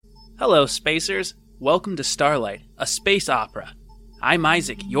Hello, Spacers. Welcome to Starlight, a space opera. I'm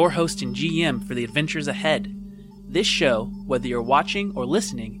Isaac, your host and GM for the adventures ahead. This show, whether you're watching or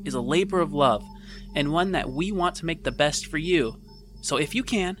listening, is a labor of love, and one that we want to make the best for you. So if you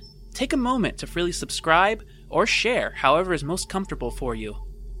can, take a moment to freely subscribe or share however is most comfortable for you.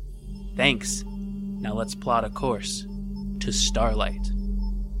 Thanks. Now let's plot a course to Starlight.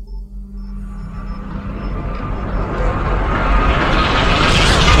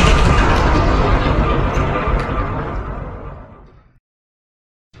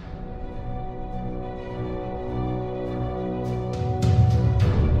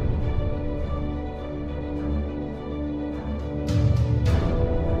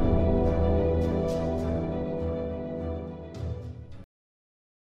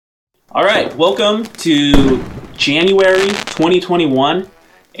 All right, welcome to January 2021,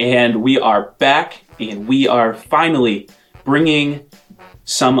 and we are back, and we are finally bringing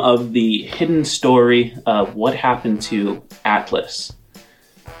some of the hidden story of what happened to Atlas.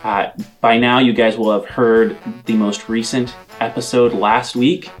 By now, you guys will have heard the most recent episode last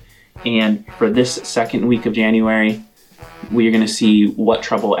week, and for this second week of January, we are going to see what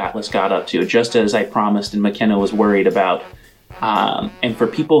trouble Atlas got up to, just as I promised and McKenna was worried about. And for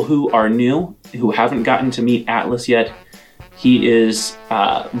people who are new, who haven't gotten to meet Atlas yet, he is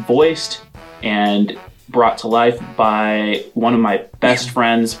voiced and brought to life by one of my best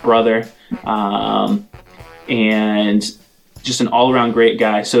friends' brother, and just an all-around great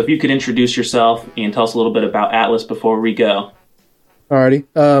guy. So if you could introduce yourself and tell us a little bit about Atlas before we go. Alrighty,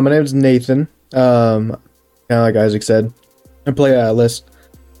 my name is Nathan. Kind of like Isaac said, I play Atlas.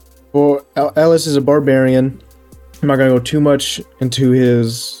 Atlas is a barbarian. I'm not going to go too much into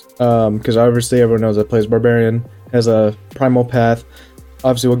his, because obviously everyone knows that plays Barbarian, has a primal path.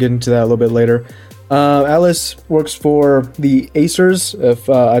 Obviously we'll get into that a little bit later. Atlas works for the Acers. If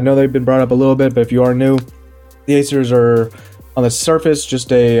I know they've been brought up a little bit, but if you are new, the Acers are on the surface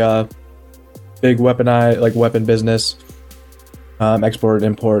just a big weapon business, export,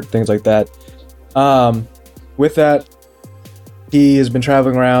 import, things like that. With that, he has been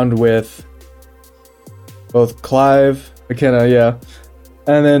traveling around with both Clive, McKenna,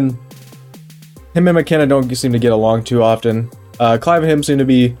 and then him and McKenna don't seem to get along too often. Clive and him seem to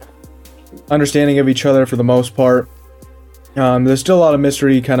be understanding of each other for the most part. There's still a lot of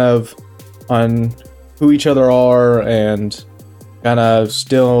mystery kind of on who each other are, and kind of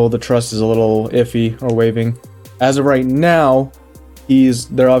still the trust is a little iffy or waving. As of right now,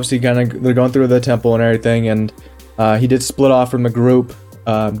 they're obviously they're going through the temple and everything, and he did split off from the group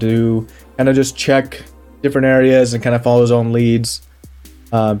to kind of just check different areas and kind of follow his own leads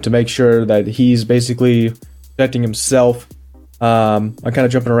to make sure that he's basically protecting himself. I'm kind of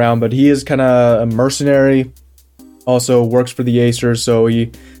jumping around, but he is kind of a mercenary, also works for the Acers, so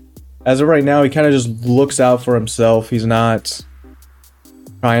he, as of right now, he kind of just looks out for himself. He's not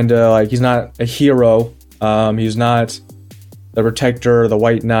trying to, he's not a hero. He's not the protector, the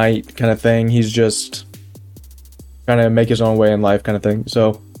white knight kind of thing. He's just trying to make his own way in life kind of thing.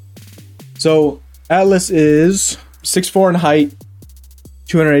 So Atlas is 6'4" in height,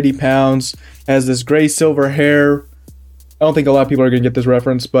 280 pounds, has this gray silver hair. I don't think a lot of people are going to get this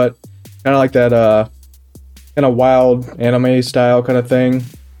reference, but kind of like that kind of wild anime style kind of thing.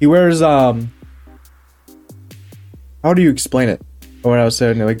 He wears, how do you explain it? When I was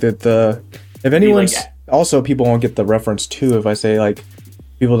saying, if anyone's, also people won't get the reference too if I say,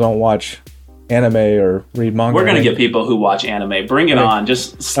 people don't watch anime or read manga. We're going to get people who watch anime. Bring it on.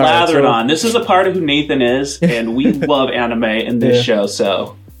 Just slather it on. This is a part of who Nathan is, and we love anime in this show,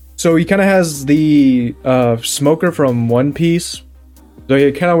 so. So he kind of has the smoker from One Piece. So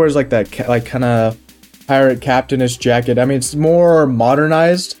he kind of wears that kind of pirate captainish jacket. I mean, it's more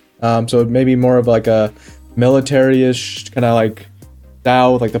modernized, so maybe more of a military-ish kind of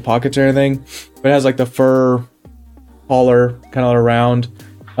style with the pockets and everything. But it has the fur collar kind of around.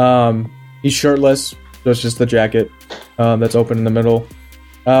 He's shirtless, so it's just the jacket that's open in the middle.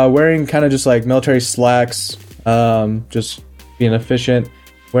 Wearing kind of just military slacks, just being efficient.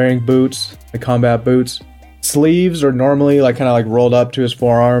 Wearing boots, combat boots. Sleeves are normally kind of rolled up to his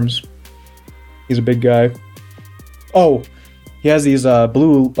forearms. He's a big guy. Oh, he has these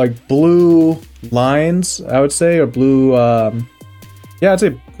blue lines, I would say, or blue.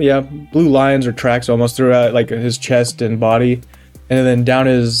 Blue lines or tracks almost throughout his chest and body. And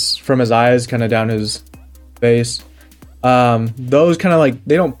then from his eyes, kind of down his face. Those kind of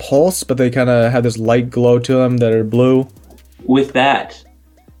they don't pulse, but they kind of have this light glow to them that are blue. With that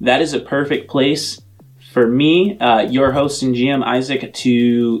is a perfect place for me, your host and GM, Isaac,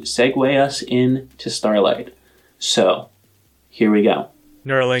 to segue us into Starlight. So, here we go.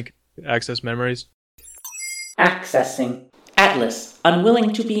 Neuralink. access memories. Accessing. Atlas,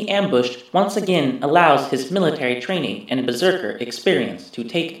 unwilling to be ambushed, once again allows his military training and berserker experience to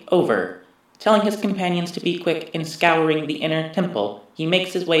take over. Telling his companions to be quick in scouring the inner temple, he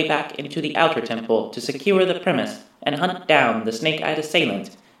makes his way back into the outer temple to secure the premise and hunt down the snake-eyed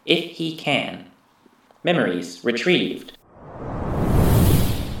assailant, if he can. Memories retrieved.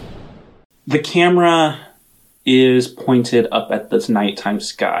 The camera is pointed up at this nighttime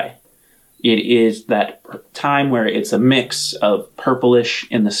sky. It is that time where it's a mix of purplish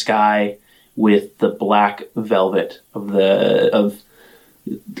in the sky with the black velvet of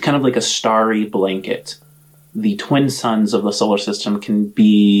kind of like a starry blanket. The twin suns of the solar system can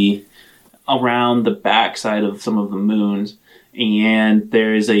be around the backside of some of the moons, and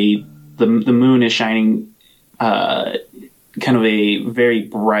there's the moon is shining kind of a very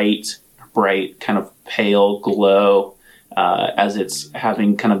bright kind of pale glow as it's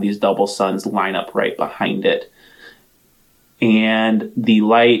having kind of these double suns line up right behind it. And the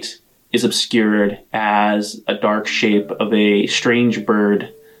light is obscured as a dark shape of a strange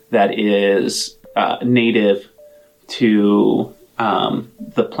bird that is native to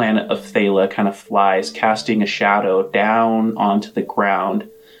the planet of Thala kind of flies, casting a shadow down onto the ground.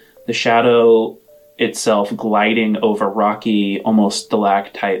 The shadow itself gliding over rocky, almost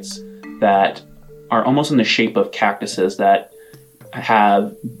stalactites that are almost in the shape of cactuses that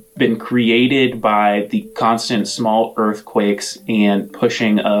have been created by the constant small earthquakes and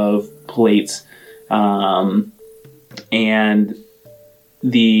pushing of plates. And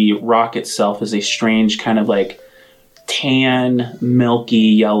the rock itself is a strange kind of like tan, milky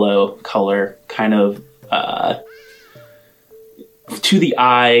yellow color, kind of to the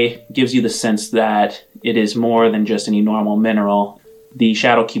eye gives you the sense that it is more than just any normal mineral. The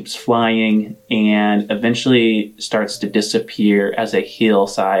shadow keeps flying and eventually starts to disappear as a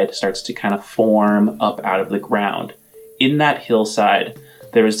hillside starts to kind of form up out of the ground. In that hillside,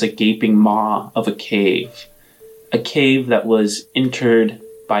 there is a gaping maw of a cave that was entered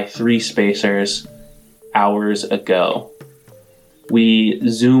by 3 spacers hours ago. We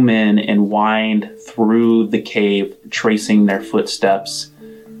zoom in and wind through the cave, tracing their footsteps.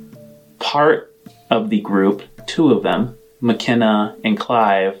 Part of the group, 2 of them, McKenna and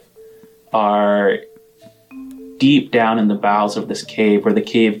Clive, are deep down in the bowels of this cave, where the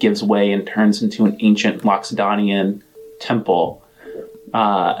cave gives way and turns into an ancient Loxodonian temple.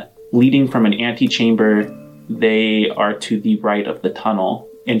 Leading from an antechamber, they are to the right of the tunnel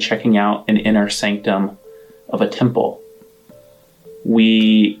and checking out an inner sanctum of a temple.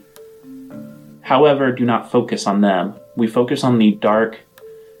 We, however, do not focus on them. We focus on the dark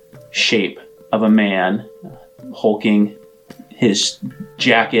shape of a man hulking, his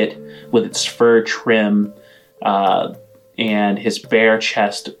jacket with its fur trim, and his bare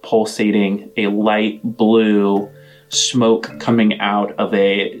chest pulsating, a light blue smoke coming out of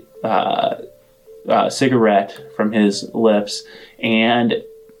a cigarette from his lips, and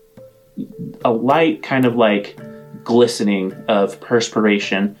a light kind of like glistening of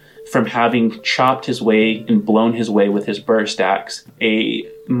perspiration from having chopped his way and blown his way with his burst axe. A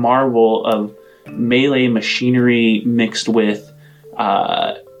marvel of melee machinery mixed with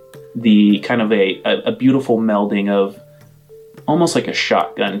the kind of a beautiful melding of almost like a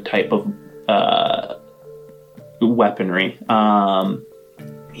shotgun type of weaponry.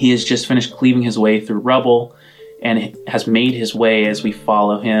 He has just finished cleaving his way through rubble and has made his way, as we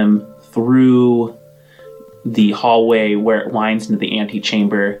follow him, through the hallway where it winds into the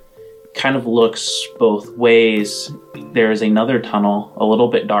antechamber. Kind of looks both ways. There is another tunnel, a little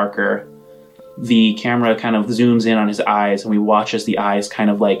bit darker. The camera kind of zooms in on his eyes, and we watch as the eyes kind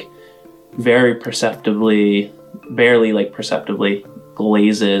of like very perceptibly, barely like perceptibly,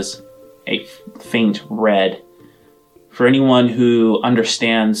 glazes a faint red. For anyone who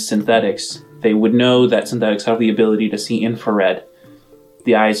understands synthetics, they would know that synthetics have the ability to see infrared.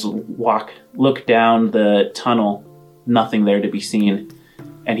 The eyes look down the tunnel, nothing there to be seen,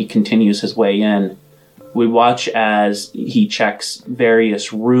 and he continues his way in. We watch as he checks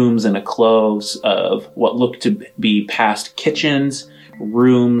various rooms and clothes of what look to be past kitchens,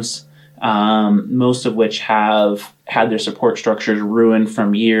 rooms, most of which have had their support structures ruined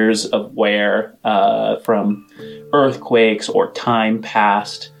from years of wear, from earthquakes or time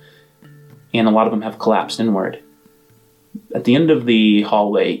past, and a lot of them have collapsed inward. At the end of the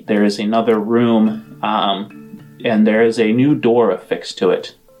hallway, there is another room, and there is a new door affixed to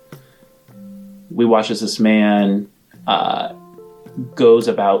it. We watch as this man goes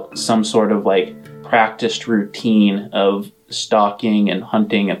about some sort of like practiced routine of stalking and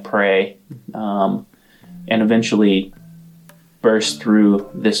hunting and prey, and eventually burst through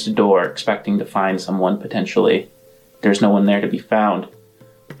this door expecting to find someone potentially. There's no one there to be found.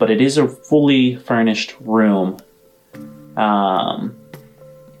 But it is a fully furnished room.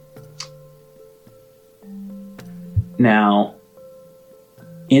 Now,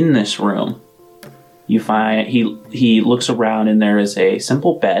 in this room, you find he looks around and there is a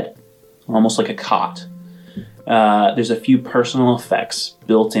simple bed, almost like a cot. There's a few personal effects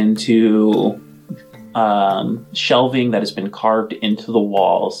built into shelving that has been carved into the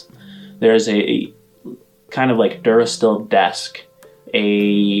walls. There's a kind of like Durasteel desk.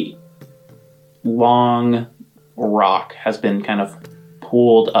 A long rock has been kind of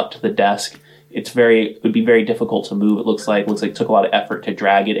pulled up to the desk. It would be very difficult to move. It looks like it took a lot of effort to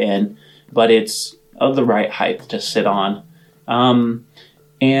drag it in, but it's of the right height to sit on.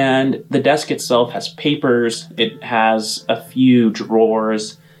 And the desk itself has papers. It has a few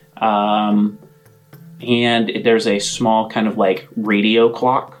drawers, and there's a small kind of like radio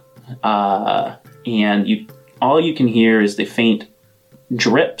clock. And all you can hear is the faint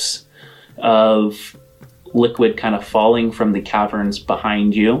drips of liquid kind of falling from the caverns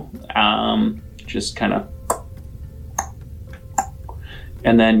behind you. Just kind of,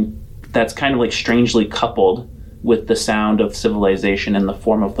 and then that's kind of like strangely coupled with the sound of civilization in the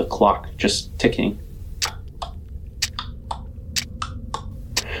form of the clock just ticking.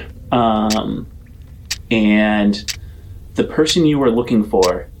 And the person you were looking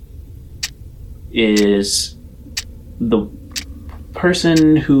for is the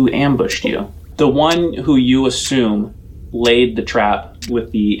person who ambushed you. The one who you assume laid the trap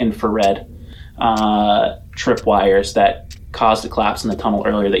with the infrared tripwires that caused the collapse in the tunnel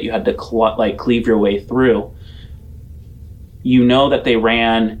earlier that you had to cleave your way through. You know that they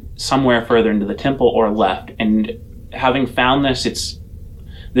ran somewhere further into the temple or left, and having found this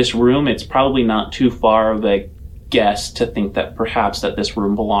room, it's probably not too far of a guess to think that perhaps that this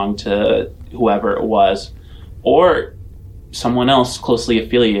room belonged to whoever it was, or someone else closely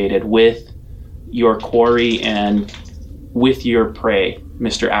affiliated with your quarry and with your prey,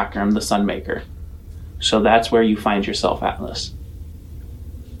 Mr. Akram, the Sunmaker. So that's where you find yourself, Atlas.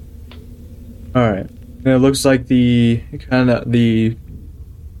 All right. And it looks like the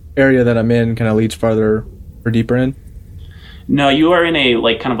area that I'm in kind of leads farther or deeper in. No, you are in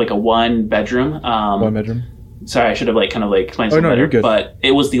a kind of like a one bedroom. One bedroom. Sorry, I should have explained something better. You're good. But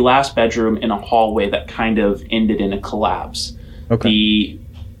it was the last bedroom in a hallway that kind of ended in a collapse. Okay.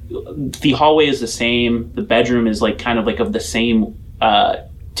 The hallway is the same. The bedroom is of the same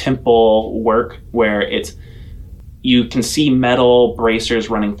temple work, where you can see metal bracers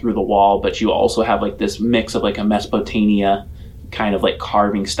running through the wall, but you also have this mix of a Mesopotamia kind of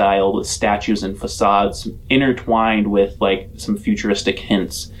carving style with statues and facades intertwined with some futuristic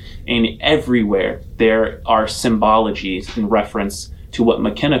hints. And everywhere there are symbologies in reference to what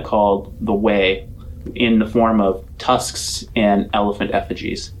McKenna called the Way, in the form of tusks and elephant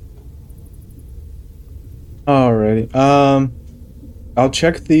effigies. Alrighty. I'll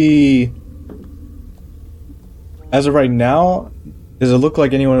check as of right now, does it look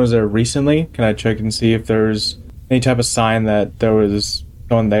like anyone was there recently? Can I check and see if there's any type of sign that there was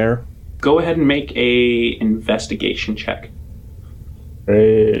someone there? Go ahead and make a investigation check.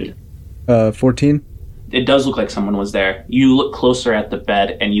 Great. 14? It does look like someone was there. You look closer at the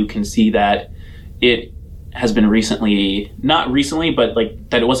bed and you can see that it has been not recently, but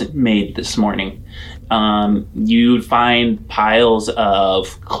that it wasn't made this morning. You'd find piles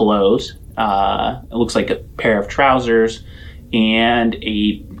of clothes. It looks like a pair of trousers and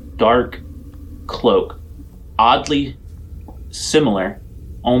a dark cloak. Oddly similar,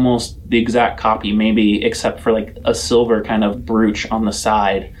 almost the exact copy, maybe except for a silver kind of brooch on the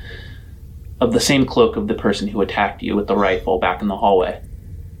side of the same cloak of the person who attacked you with the rifle back in the hallway.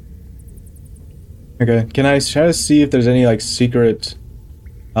 Okay, can I try to see if there's any secret,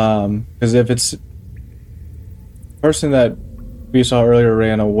 because if it's the person that we saw earlier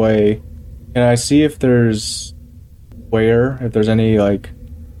ran away, can I see if there's any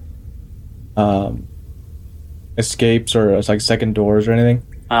escapes or second doors or anything?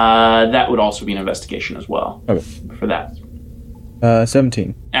 That would also be an investigation as well. Okay. For that.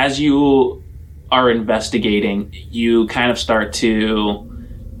 17. As you are investigating, you kind of start to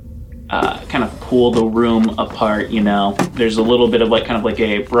kind of pull the room apart. There's a little bit of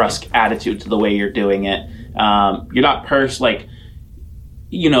a brusque attitude to the way you're doing it. You're not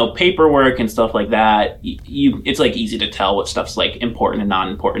paperwork and stuff like that. It's easy to tell what stuff's important and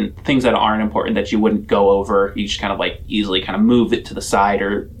non-important. Things that aren't important that you wouldn't go over, you just kind of easily kind of move it to the side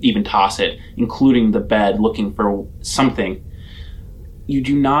or even toss it, including the bed, looking for something. You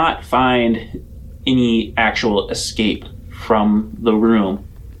do not find any actual escape from the room.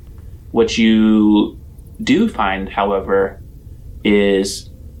 What you do find, however, is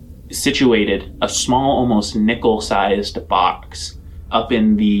situated a small, almost nickel-sized box up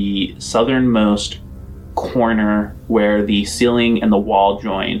in the southernmost corner where the ceiling and the wall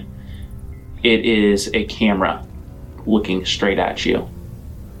join. It is a camera looking straight at you.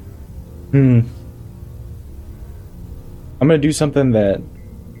 I'm gonna do something that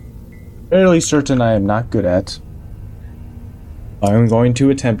I'm fairly certain I am not good at. I'm going to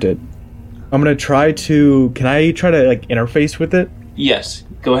attempt it. I'm gonna try to... Can I try to, like, interface with it? Yes,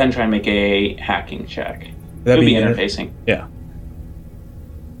 go ahead and try and make a hacking check. That'd It'll be be interfacing. Yeah.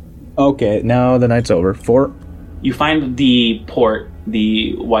 Okay, now the night's over. 4. You find the port,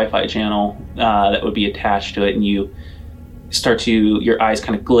 the Wi-Fi channel that would be attached to it, and you start to, your eyes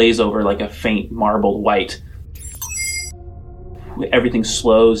kind of glaze over like a faint marbled white. Everything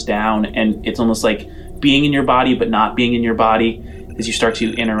slows down, and it's almost like being in your body but not being in your body as you start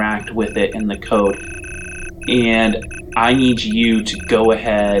to interact with it in the code. And I need you to go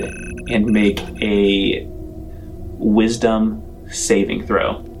ahead and make a wisdom saving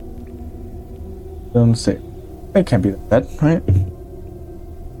throw. Don't say. It can't be that bad, right?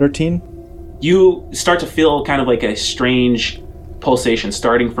 13? You start to feel kind of like a strange pulsation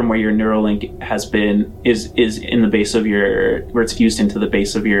starting from where your Neuralink has been, is in the base of your, where it's fused into the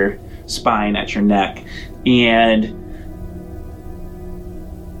base of your spine at your neck. And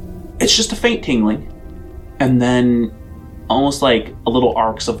it's just a faint tingling. And then almost like a little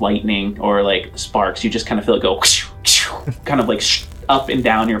arcs of lightning or like sparks, you just kind of feel it go kind of like up and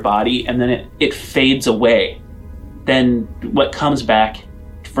down your body, and then it fades away. Then what comes back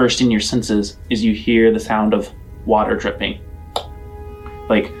first in your senses is you hear the sound of water dripping.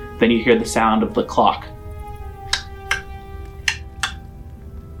 Like, then you hear the sound of the clock.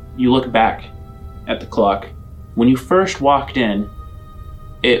 You look back at the clock. When you first walked in,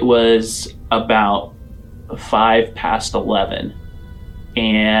 it was about 5 past 11.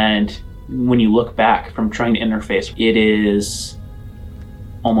 And when you look back from trying to interface, it is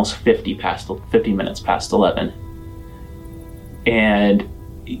almost 50 minutes past 11. And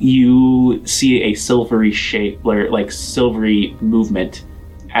you see a silvery shape, like silvery movement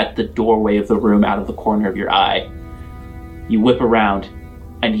at the doorway of the room out of the corner of your eye. You whip around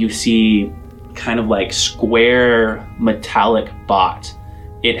and you see kind of like square metallic bot.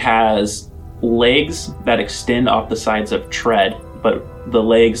 It has legs that extend off the sides of tread, but the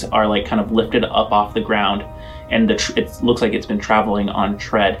legs are like kind of lifted up off the ground, and it looks like it's been traveling on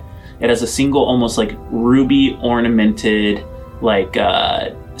tread. It has a single, almost like ruby ornamented like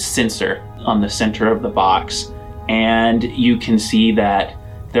sensor on the center of the box, and you can see that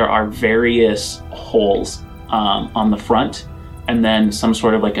there are various holes on the front, and then some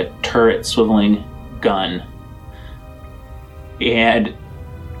sort of like a turret swiveling gun. And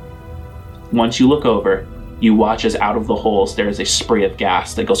once you look over, you watch as out of the holes there is a spray of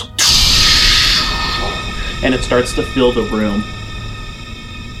gas that goes and it starts to fill the room.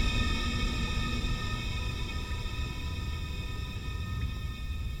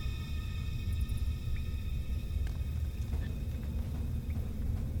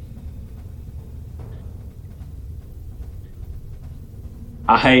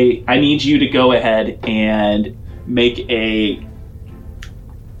 I need you to go ahead and make a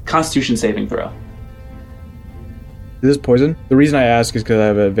Constitution saving throw. Is this poison? The reason I ask is because I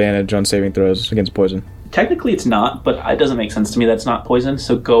have an advantage on saving throws against poison. Technically it's not, but it doesn't make sense to me that's not poison,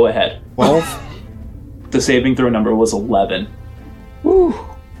 so go ahead. 12? The saving throw number was 11. Woo!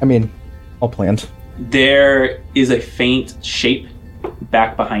 I mean, all planned. There is a faint shape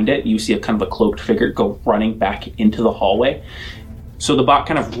back behind it. You see a kind of a cloaked figure go running back into the hallway. So the bot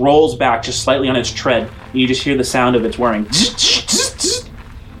kind of rolls back just slightly on its tread, and you just hear the sound of its whirring.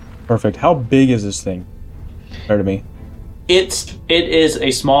 Perfect. How big is this thing? Compared to me. It is a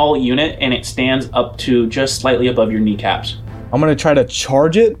small unit, and it stands up to just slightly above your kneecaps. I'm gonna try to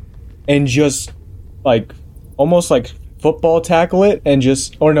charge it and just like almost like football tackle it and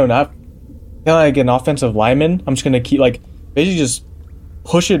just, or no, not kind of like an offensive lineman. I'm just gonna keep like basically just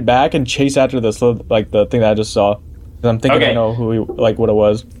push it back and chase after this like the thing that I just saw. I'm thinking I know what it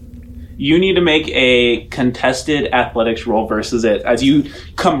was. You need to make a contested athletics roll versus it. As you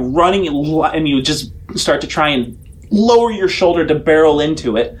come running and you just start to try and lower your shoulder to barrel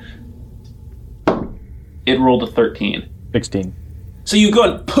into it. It rolled a 13. 16. So you go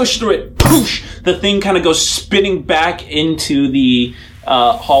and push through it. Poosh! The thing kind of goes spinning back into the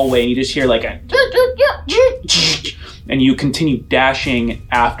hallway, and you just hear like a... And you continue dashing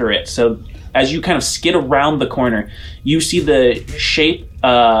after it. So as you kind of skid around the corner, you see the shape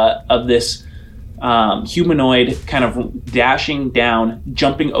of this humanoid kind of dashing down,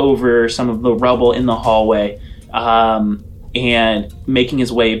 jumping over some of the rubble in the hallway, and making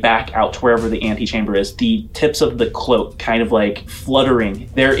his way back out to wherever the antechamber is. The tips of the cloak kind of like fluttering.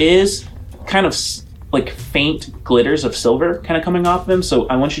 There is kind of like faint glitters of silver kind of coming off of him, so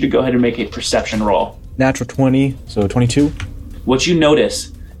I want you to go ahead and make a perception roll. Natural 20, so 22. What you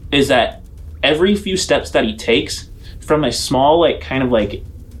notice is that every few steps that he takes, from a small, like, kind of like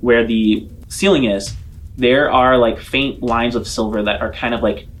where the ceiling is, there are like faint lines of silver that are kind of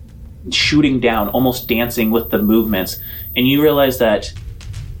like shooting down, almost dancing with the movements. And you realize that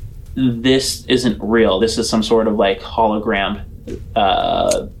this isn't real. This is some sort of like hologram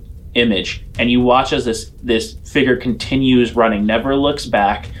image. And you watch as this figure continues running, never looks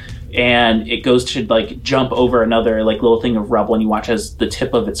back, and it goes to like jump over another like little thing of rubble, and you watch as the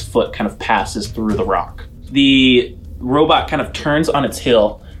tip of its foot kind of passes through the rock. The robot kind of turns on its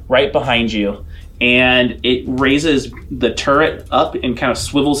heel right behind you, and it raises the turret up and kind of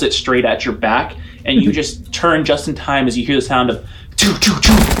swivels it straight at your back, and you just turn just in time as you hear the sound of choo choo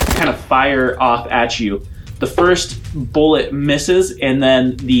choo kind of fire off at you. The first bullet misses, and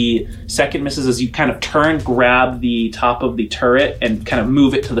then the second misses as you kind of turn, grab the top of the turret, and kind of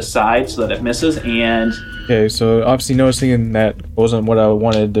move it to the side so that it misses. And okay, so obviously noticing that wasn't what I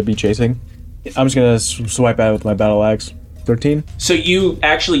wanted to be chasing, I'm just gonna swipe at it with my battle axe. 13. So you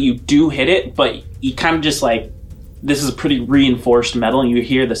do hit it, but you kind of just like, this is a pretty reinforced metal, and you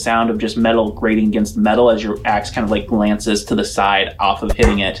hear the sound of just metal grating against metal as your axe kind of like glances to the side off of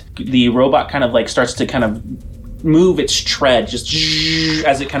hitting it. The robot kind of like starts to kind of move its tread just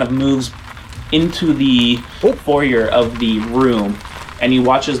as it kind of moves into the foyer of the room, and you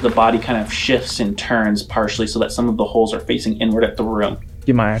watch as the body kind of shifts and turns partially so that some of the holes are facing inward at the room.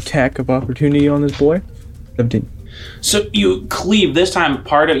 Get my attack of opportunity on this boy. 17. So you cleave this time.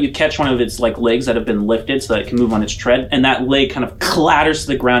 You catch one of its like legs that have been lifted so that it can move on its tread, and that leg kind of clatters to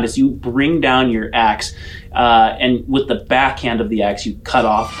the ground as you bring down your axe, and with the backhand of the axe you cut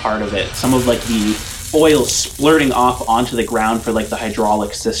off part of it. Some of like the oil splurting off onto the ground for like the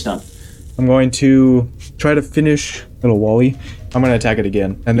hydraulic system. I'm going to try to finish little Wally. I'm going to attack it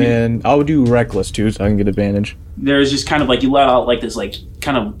again, and then I'll do reckless too so I can get advantage. There's just kind of like, you let out like this like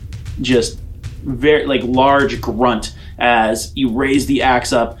kind of just very like large grunt as you raise the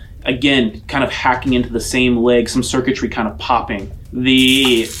axe up again, kind of hacking into the same leg, some circuitry kind of popping.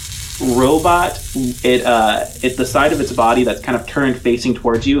 The robot, it's the side of its body that's kind of turned facing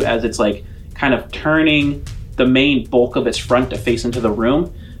towards you as it's like kind of turning the main bulk of its front to face into the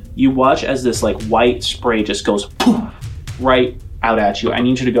room. You watch as this like white spray just goes poof right out at you. I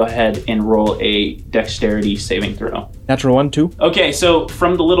need you to go ahead and roll a dexterity saving throw. Natural 1, 2. Okay, so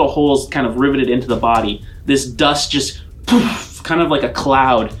from the little holes kind of riveted into the body, this dust just poof, kind of like a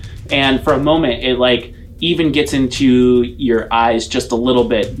cloud, and for a moment it like even gets into your eyes just a little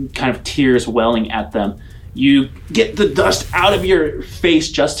bit, kind of tears welling at them. You get the dust out of your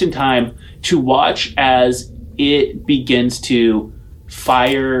face just in time to watch as it begins to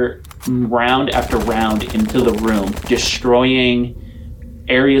fire round after round into the room, destroying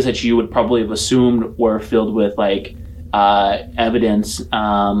areas that you would probably have assumed were filled with like evidence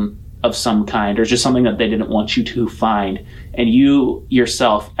of some kind, or just something that they didn't want you to find. And you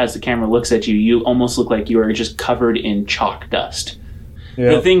yourself, as the camera looks at you, you almost look like you are just covered in chalk dust.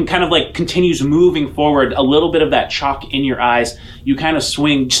 Yep. The thing kind of like continues moving forward, a little bit of that chalk in your eyes. You kind of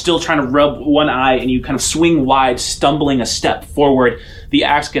swing, still trying to rub one eye, and you kind of swing wide, stumbling a step forward. The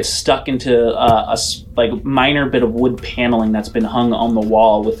axe gets stuck into a like minor bit of wood paneling that's been hung on the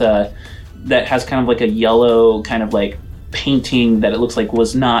wall with that has kind of like a yellow kind of like painting that it looks like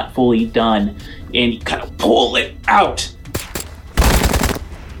was not fully done, and you kind of pull it out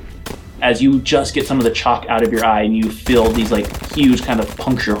as you just get some of the chalk out of your eye, and you feel these like huge kind of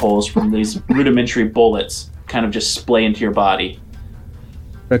puncture holes from these rudimentary bullets kind of just splay into your body.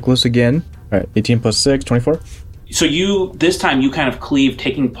 Reckless again. All right, 18 plus 6, 24. So this time you kind of cleave,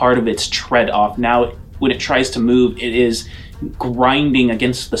 taking part of its tread off. Now when it tries to move, it is grinding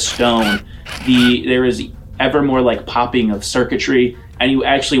against the stone. There is ever more like popping of circuitry, and you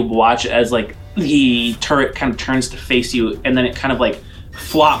actually watch as like the turret kind of turns to face you, and then it kind of like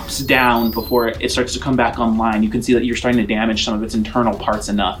flops down before it starts to come back online. You can see that you're starting to damage some of its internal parts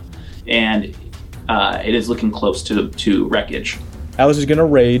enough, and it is looking close to wreckage. Alice is gonna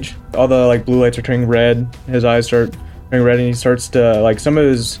rage. All the like blue lights are turning red. His eyes start turning red, and he starts to like some of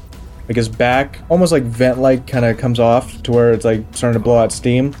his back, almost like vent-like, kind of comes off to where it's like starting to blow out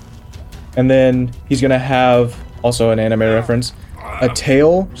steam. And then he's gonna have, also an anime reference, a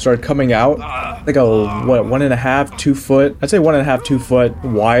tail start coming out, like a 1.5, 2 foot, I'd say 1.5, 2 foot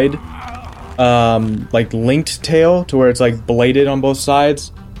wide, like linked tail to where it's like bladed on both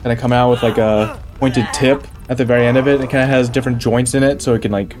sides, kind of come out with like a pointed tip at the very end of it. It kind of has different joints in it, so it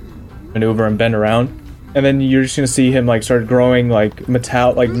can like maneuver and bend around. And then you're just gonna see him like start growing like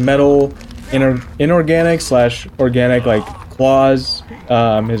metal inorganic / organic like claws.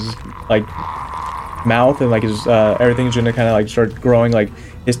 His like mouth and like his everything's gonna kind of like start growing. Like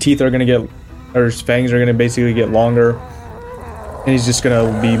his teeth are gonna get, or his fangs are gonna basically get longer, and he's just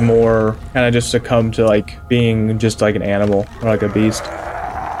gonna be more kind of just succumb to like being just like an animal or like a beast.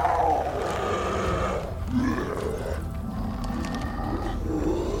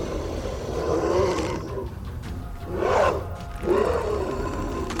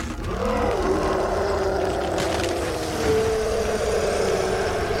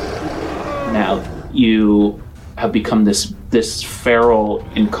 Now you have become this feral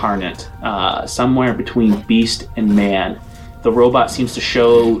incarnate, somewhere between beast and man. The robot seems to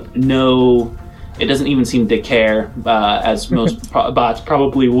show no. It doesn't even seem to care, as most bots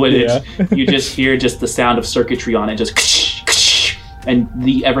probably would. Yeah. You just hear just the sound of circuitry on it, just and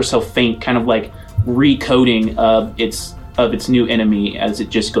the ever so faint kind of like recoding of its new enemy as it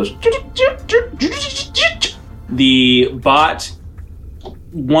just goes. The bot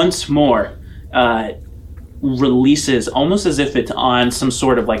once more releases, almost as if it's on some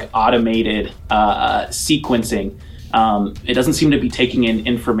sort of like automated sequencing. It doesn't seem to be taking in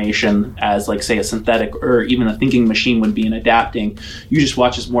information as like, say, a synthetic or even a thinking machine would be in adapting. You just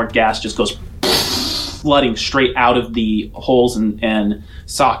watch as more gas just goes flooding straight out of the holes and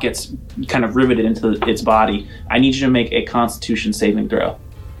sockets kind of riveted into its body. I need you to make a Constitution saving throw.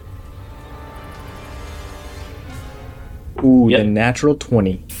 Ooh, Yep. the natural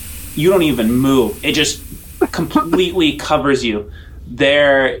 20. You don't even move. It just completely covers you.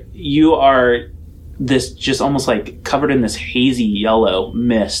 There you are, this just almost like covered in this hazy yellow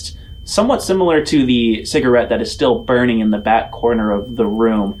mist, somewhat similar to the cigarette that is still burning in the back corner of the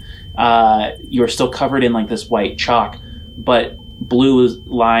room. You're still covered in like this white chalk, but blue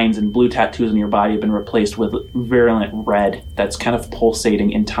lines and blue tattoos on your body have been replaced with virulent red that's kind of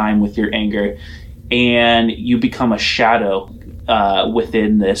pulsating in time with your anger. And you become a shadow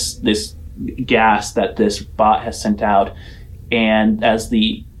within this gas that this bot has sent out. And as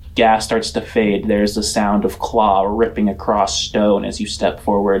the gas starts to fade, there's the sound of claw ripping across stone as you step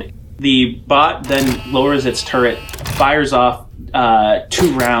forward. The bot then lowers its turret, fires off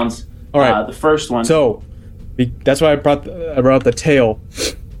 2 rounds. All right. The first one. So that's why I brought up the tail.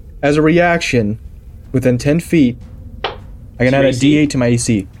 As a reaction, within 10 feet, I can add a AC? D8 to my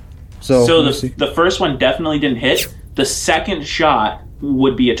AC. So So let's see. the first one definitely didn't hit. The second shot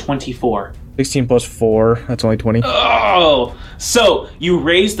would be a 24. 16 plus 4, that's only 20. Oh! So you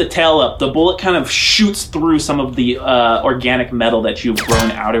raise the tail up. The bullet kind of shoots through some of the organic metal that you've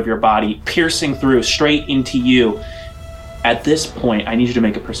grown out of your body, piercing through straight into you. At this point, I need you to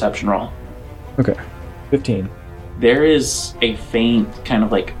make a perception roll. Okay, 15. There is a faint kind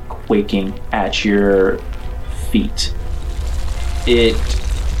of like quaking at your feet. It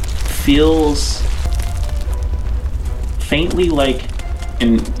feels faintly like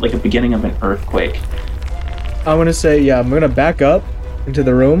a beginning of an earthquake. I'm gonna say, yeah, I'm gonna back up into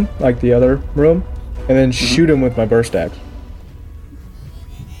the room, like the other room, and then shoot him with my burst axe.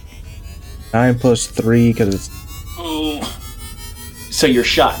 9 plus 3, because it's... Ooh. So your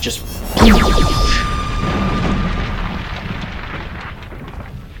shot just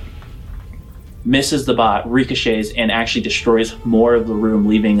misses the bot, ricochets, and actually destroys more of the room,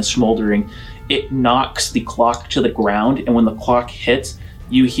 leaving a smoldering. It knocks the clock to the ground, and when the clock hits,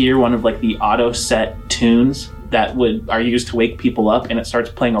 you hear one of like the auto set tunes that are used to wake people up, and it starts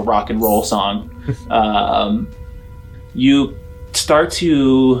playing a rock and roll song. You start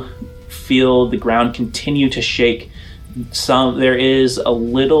to feel the ground continue to shake. There is a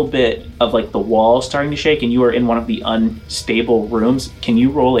little bit of like the wall starting to shake, and you are in one of the unstable rooms. Can you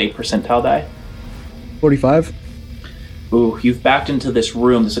roll a percentile die? 45? Ooh, you've backed into this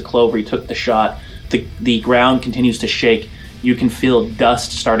room. This is a clover. You took the shot. The ground continues to shake. You can feel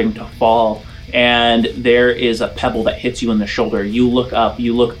dust starting to fall, and there is a pebble that hits you in the shoulder. You look up,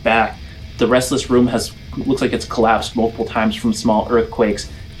 you look back. The rest of this room looks like it's collapsed multiple times from small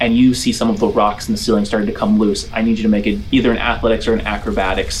earthquakes, and you see some of the rocks in the ceiling starting to come loose. I need you to make either an athletics or an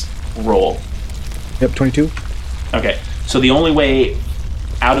acrobatics roll. Yep, 22. Okay, so the only way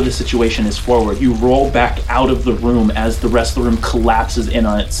out of the situation is forward. You roll back out of the room as the rest of the room collapses in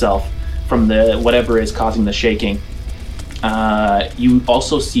on itself from the whatever is causing the shaking. You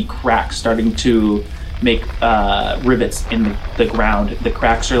also see cracks starting to make rivets in the ground. The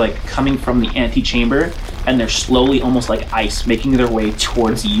cracks are like coming from the antechamber, and they're slowly, almost like ice, making their way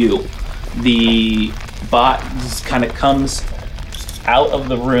towards you. The bot kind of comes out of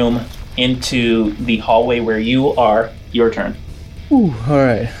the room into the hallway where you are. Your turn. Ooh,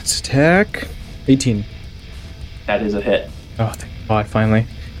 alright. Let's attack. 18. That is a hit. Oh, thank God, finally.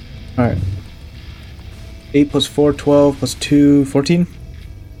 Alright. 8 plus 4, 12 plus 2, 14.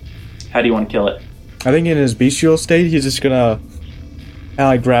 How do you want to kill it? I think in his bestial state, he's just gonna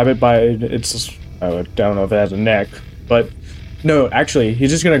grab it by its. I don't know if it has a neck, but no, actually, he's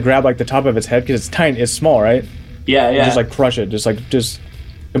just gonna grab the top of its head because it's tiny, it's small, right? Yeah. And just crush it, just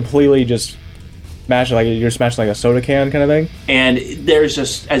completely just smash it like you're smashing a soda can kind of thing. And there's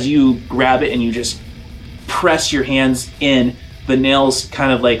just, as you grab it and you just press your hands in, the nails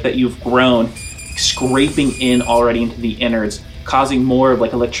kind of that you've grown, scraping in already into the innards, causing more of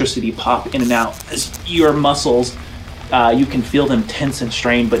electricity pop in and out as your muscles, you can feel them tense and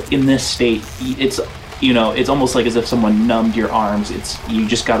strain. But in this state, it's almost as if someone numbed your arms. You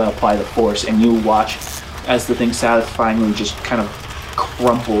just got to apply the force, and you watch as the thing satisfyingly just kind of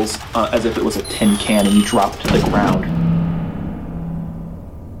crumples as if it was a tin can, and you drop to the ground.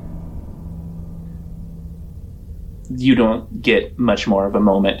 You don't get much more of a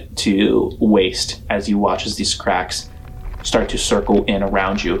moment to waste as you watch as these cracks start to circle in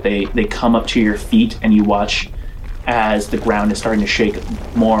around you. They come up to your feet, and you watch as the ground is starting to shake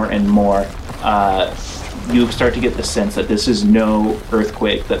more and more. You start to get the sense that this is no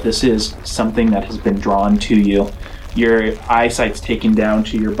earthquake, that this is something that has been drawn to you. Your eyesight's taken down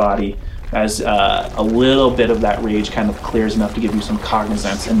to your body as a little bit of that rage kind of clears enough to give you some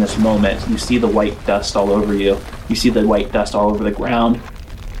cognizance in this moment. You see the white dust all over you. You see the white dust all over the ground.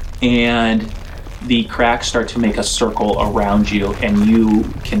 And the cracks start to make a circle around you, and you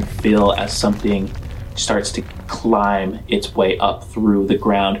can feel as something starts to climb its way up through the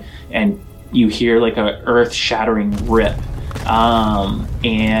ground, and you hear a earth-shattering rip,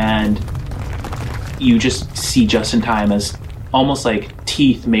 and you just see just in time as almost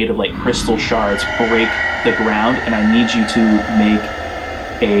teeth made of crystal shards break the ground. And I need you to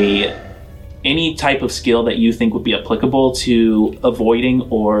make any type of skill that you think would be applicable to avoiding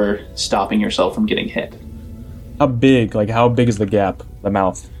or stopping yourself from getting hit. How big? How big is the gap? The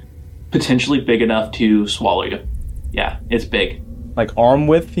mouth? Potentially big enough to swallow you. Yeah, it's big. Arm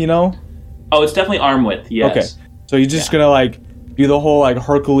width, Oh, it's definitely arm width, yes. Okay. So you're just gonna do the whole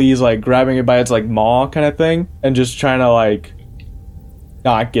Hercules grabbing it by its maw kind of thing and just trying to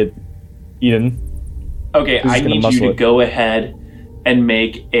not get eaten. Okay, I need you to go ahead and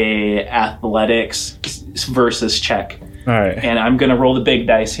make a athletics versus check. All right. And I'm gonna roll the big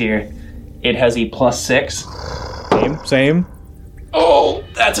dice here. It has a +6. Same. Oh,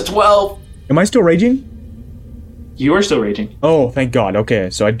 that's a 12. Am I still raging? You are still raging. Oh, thank God. Okay,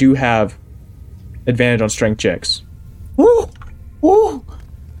 so I do have advantage on strength checks. Woo! Woo!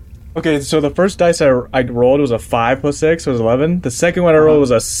 Okay, so the first dice I rolled was a 5 + 6, so it was 11. The second one I rolled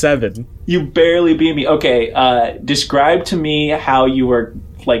was a 7. You barely beat me. Okay, describe to me how you were,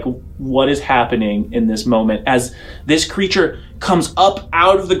 what is happening in this moment as this creature comes up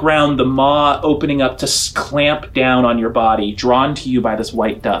out of the ground, the maw opening up to clamp down on your body, drawn to you by this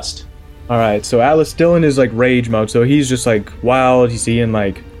white dust. Alright, so Atlas still in his rage mode, so he's just wild, he's seeing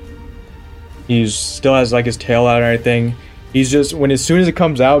he's still has his tail out and everything. He's just, as soon as it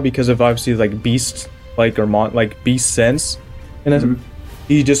comes out, because of obviously beast or beast sense, and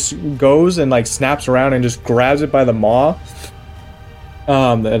he just goes and snaps around and just grabs it by the maw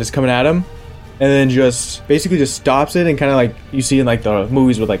that is coming at him, and then just basically just stops it, and kind of you see in the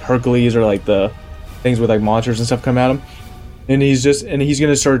movies with Hercules or the things with monsters and stuff come at him, and he's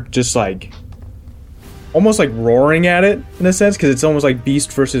gonna start just almost roaring at it in a sense, because it's almost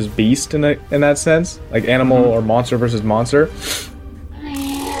beast versus beast in that sense, animal or monster versus monster.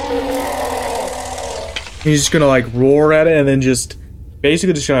 He's just gonna roar at it, and then just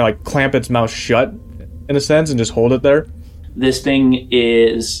basically just gonna clamp its mouth shut in a sense and just hold it there. This thing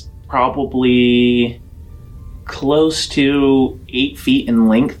is probably close to 8 feet in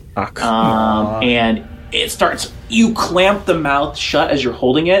length. Oh, come on. And you clamp the mouth shut as you're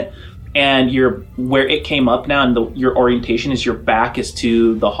holding it, and where it came up now, and your orientation is your back is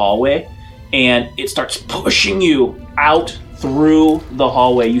to the hallway, and it starts pushing you out through the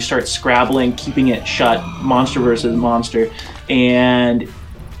hallway. You start scrabbling, keeping it shut, monster versus monster, and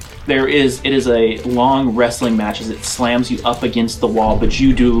it is a long wrestling match as it slams you up against the wall, but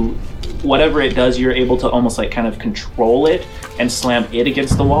you do whatever it does, you're able to almost kind of control it and slam it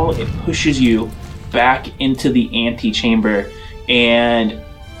against the wall. It pushes you back into the antechamber, and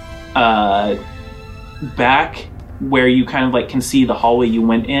back where you kind of can see the hallway you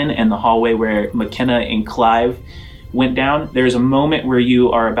went in, and the hallway where McKenna and Clive went down, there's a moment where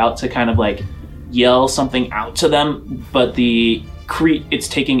you are about to kind of like yell something out to them, but it's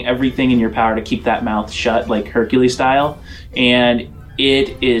taking everything in your power to keep that mouth shut, like Hercules style, and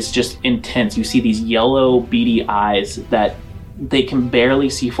it is just intense. You see these yellow, beady eyes that they can barely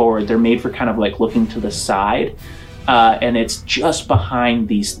see forward. They're made for kind of like looking to the side, and it's just behind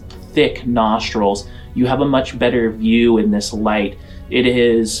these thick nostrils. You have a much better view in this light. It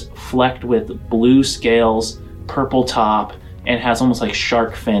is flecked with blue scales, purple top, and has almost like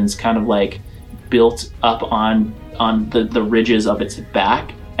shark fins kind of like built up on the ridges of its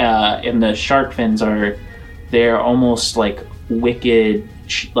back. And the shark fins they're almost like wicked,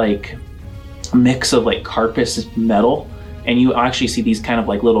 like mix of like carpus metal. And you actually see these kind of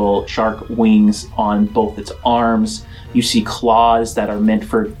like little shark wings on both its arms. You see claws that are meant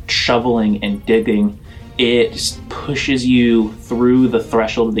for shoveling and digging. It just pushes you through the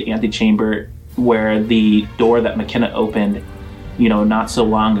threshold of the antechamber where the door that McKenna opened, not so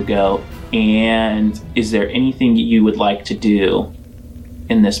long ago. And is there anything you would like to do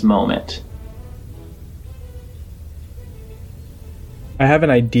in this moment? I have an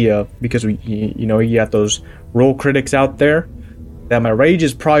idea, because you got those roll critics out there, that my rage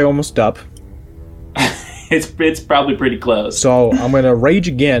is probably almost up. It's probably pretty close. So I'm gonna rage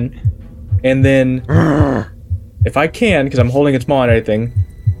again, and then if I can, because I'm holding its maw and everything,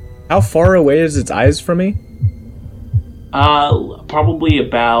 how far away is its eyes from me? Probably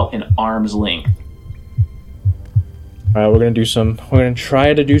about an arm's length. All right, we're gonna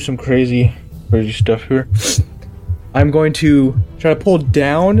try to do some crazy stuff here. I'm going to try to pull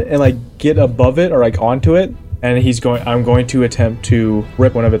down and like get above it or like onto it, and I'm going to attempt to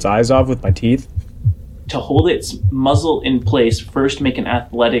rip one of its eyes off with my teeth. To hold its muzzle in place, first make an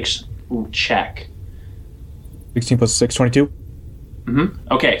athletics check. 16 plus 6, 22.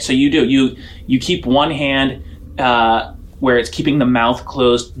 Okay, so you do. You keep one hand where it's keeping the mouth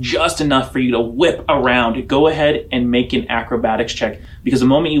closed just enough for you to whip around. Go ahead and make an acrobatics check, because the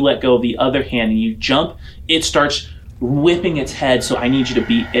moment you let go of the other hand and you jump, it starts whipping its head, so I need you to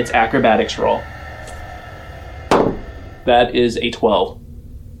beat its acrobatics roll. That is a 12.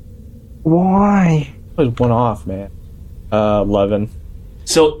 Why? It was one off, man. 11.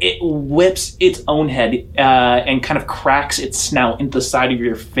 So it whips its own head and kind of cracks its snout into the side of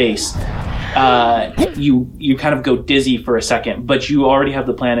your face. You kind of go dizzy for a second, but you already have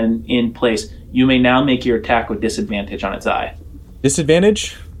the plan in place. You may now make your attack with disadvantage on its eye.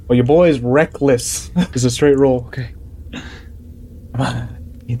 Disadvantage? Well, your boy is reckless. It's a straight roll. Okay. Come on. I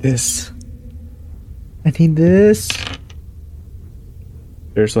need this.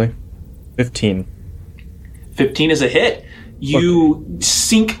 Seriously? 15. 15 is a hit. You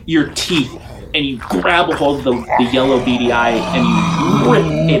sink your teeth and you grab a hold of the yellow beady eye and you rip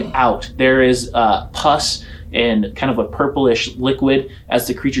it out. There is pus and kind of a purplish liquid as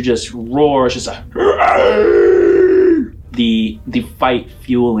the creature just roars, just the fight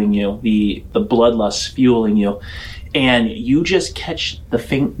fueling you, the bloodlust fueling you, and you just catch the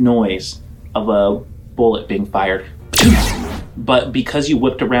faint noise of a bullet being fired. But because you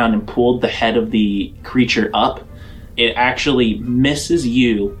whipped around and pulled the head of the creature up, it actually misses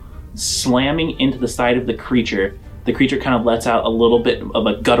you, slamming into the side of the creature. The creature kind of lets out a little bit of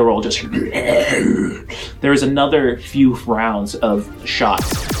a guttural just... There's another few rounds of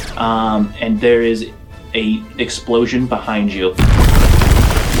shots, and there is a explosion behind you.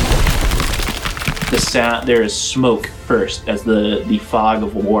 There is smoke first as the fog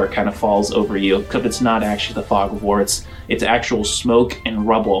of war kind of falls over you, except it's not actually the fog of war, it's actual smoke and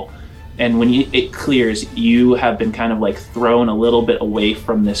rubble. And when it clears, you have been kind of like thrown a little bit away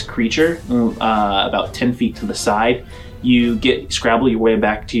from this creature, about 10 feet to the side. You scrabble your way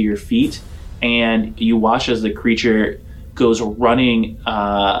back to your feet, and you watch as the creature goes running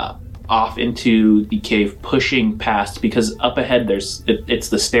off into the cave, pushing past, because up ahead it's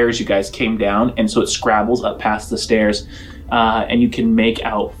the stairs you guys came down, and so it scrabbles up past the stairs, and you can make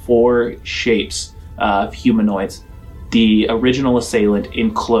out 4 shapes of humanoids. The original assailant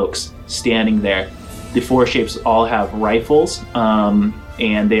in cloaks standing there. The 4 shapes all have rifles,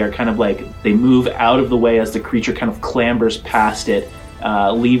 and they are kind of like, they move out of the way as the creature kind of clambers past it,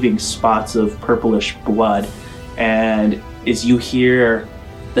 leaving spots of purplish blood. And as you hear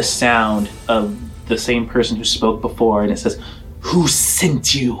the sound of the same person who spoke before, and it says, "Who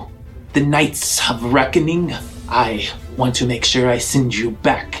sent you? The Knights of Reckoning? I want to make sure I send you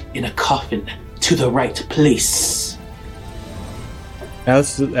back in a coffin to the right place."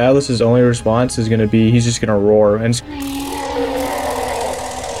 Alice's only response is going to be, he's just going to roar, and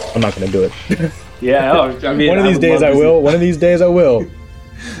I'm not going to do it. Yeah, I mean, one of these days I will.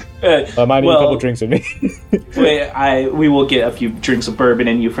 I might need a couple drinks with me. We will get a few drinks of bourbon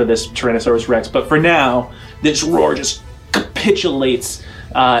in you for this Tyrannosaurus Rex, but for now, this roar just capitulates,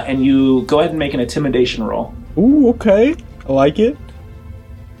 and you go ahead and make an intimidation roll. Ooh, okay. I like it.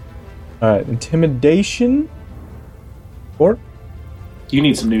 Alright, intimidation. 4. You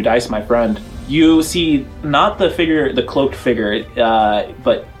need some new dice, my friend. You see not the cloaked figure,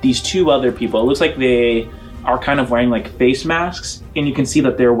 but these two other people. It looks like they are kind of wearing like face masks, and you can see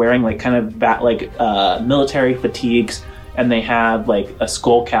that they're wearing like kind of military fatigues, and they have like a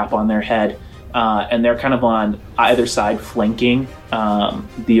skull cap on their head, and they're kind of on either side flanking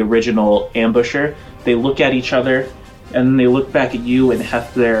the original ambusher. They look at each other, and they look back at you and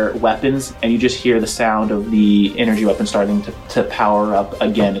heft their weapons, and you just hear the sound of the energy weapon starting to power up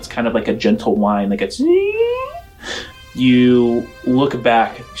again. It's kind of like a gentle whine, like it's... You look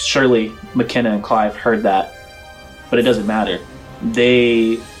back. Surely McKenna and Clive heard that, but it doesn't matter.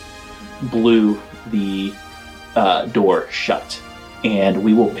 They blew the door shut, and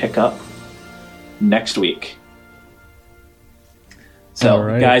we will pick up next week. So,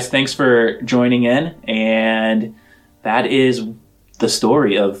 right. Guys, thanks for joining in, and that is the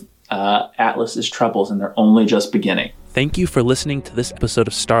story of Atlas's troubles, and they're only just beginning. Thank you for listening to this episode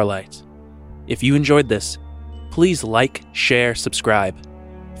of Starlight. If you enjoyed this, please like, share, subscribe.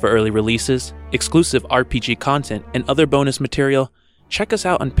 For early releases, exclusive RPG content, and other bonus material, check us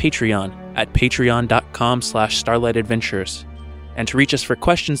out on Patreon at patreon.com/starlightadventures. And to reach us for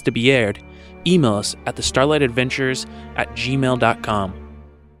questions to be aired, email us at thestarlightadventures@gmail.com.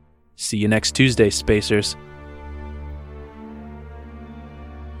 See you next Tuesday, Spacers.